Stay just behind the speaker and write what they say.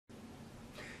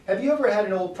Have you ever had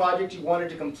an old project you wanted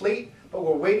to complete, but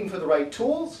were waiting for the right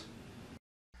tools?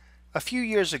 A few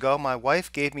years ago, my wife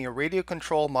gave me a radio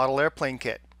control model airplane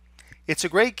kit. It's a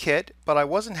great kit, but I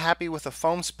wasn't happy with the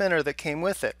foam spinner that came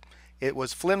with it. It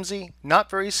was flimsy, not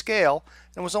very scale,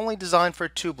 and was only designed for a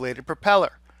two-bladed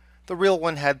propeller. The real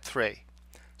one had three.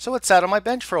 So it sat on my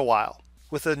bench for a while.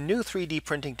 With a new 3D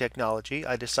printing technology,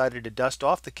 I decided to dust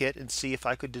off the kit and see if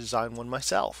I could design one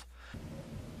myself.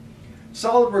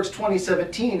 SOLIDWORKS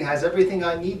 2017 has everything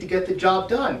I need to get the job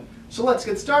done, so let's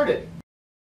get started.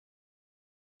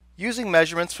 Using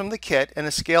measurements from the kit and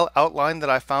a scale outline that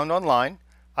I found online,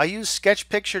 I used Sketch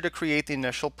Picture to create the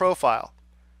initial profile.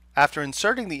 After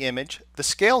inserting the image, the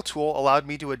scale tool allowed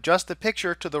me to adjust the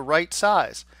picture to the right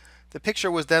size. The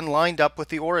picture was then lined up with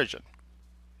the origin.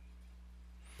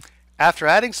 After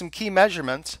adding some key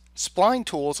measurements, spline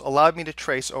tools allowed me to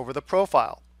trace over the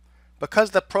profile.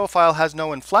 Because the profile has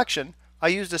no inflection, I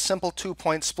used a simple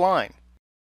 2-point spline.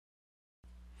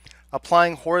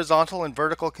 Applying horizontal and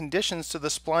vertical conditions to the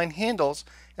spline handles,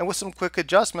 and with some quick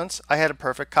adjustments, I had a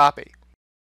perfect copy.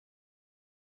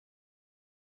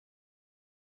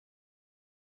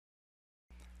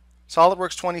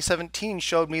 SOLIDWORKS 2017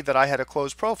 showed me that I had a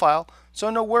closed profile,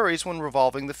 so no worries when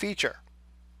revolving the feature.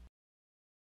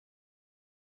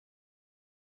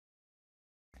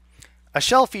 A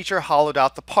shell feature hollowed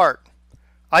out the part.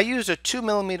 I used a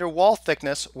 2mm wall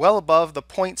thickness well above the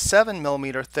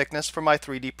 0.7mm thickness for my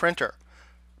 3D printer.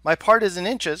 My part is in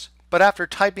inches, but after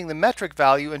typing the metric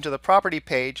value into the property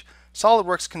page,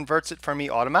 SOLIDWORKS converts it for me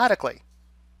automatically.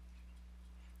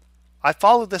 I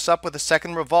followed this up with a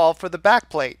second revolve for the back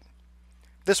plate.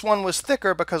 This one was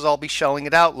thicker because I'll be shelling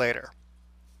it out later.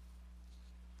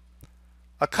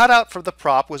 A cutout for the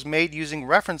prop was made using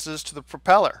references to the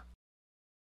propeller.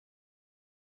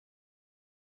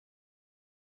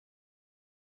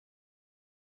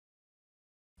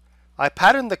 I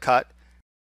patterned the cut,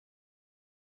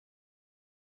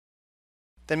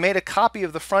 then made a copy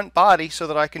of the front body so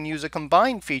that I can use a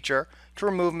combine feature to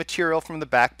remove material from the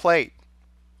back plate.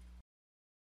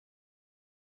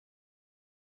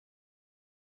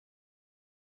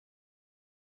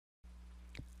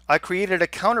 I created a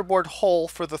counterbore hole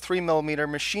for the 3mm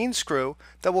machine screw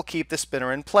that will keep the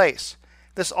spinner in place.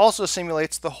 This also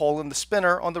simulates the hole in the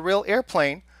spinner on the real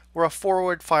airplane where a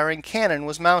forward-firing cannon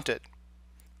was mounted.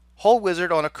 Hole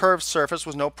Wizard on a curved surface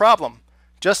was no problem.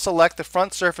 Just select the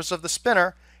front surface of the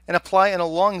spinner and apply an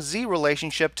along Z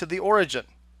relationship to the origin.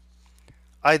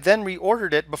 I then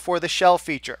reordered it before the shell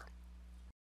feature.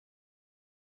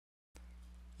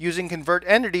 Using convert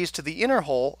entities to the inner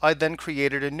hole, I then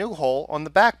created a new hole on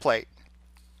the back plate.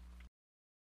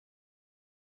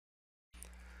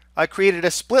 I created a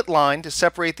split line to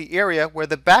separate the area where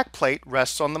the back plate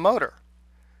rests on the motor.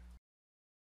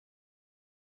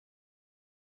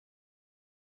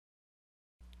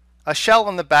 A shell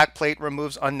on the back plate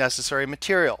removes unnecessary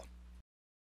material.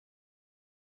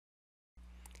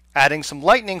 Adding some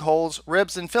lightning holes,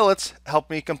 ribs, and fillets helped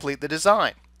me complete the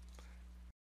design.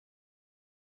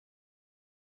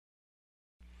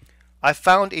 I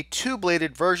found a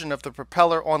two-bladed version of the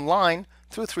propeller online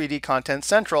through 3D Content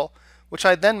Central, which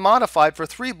I then modified for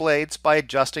 3 blades by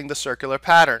adjusting the circular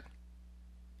pattern.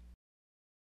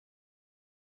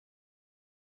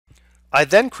 I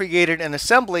then created an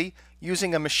assembly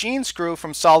using a machine screw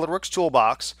from SOLIDWORKS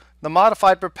Toolbox, the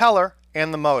modified propeller,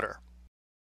 and the motor.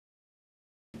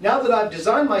 Now that I've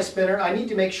designed my spinner, I need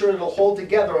to make sure it'll hold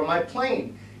together on my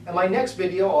plane. In my next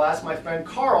video, I'll ask my friend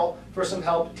Carl for some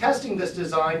help testing this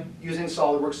design using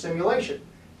SOLIDWORKS simulation.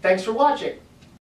 Thanks for watching.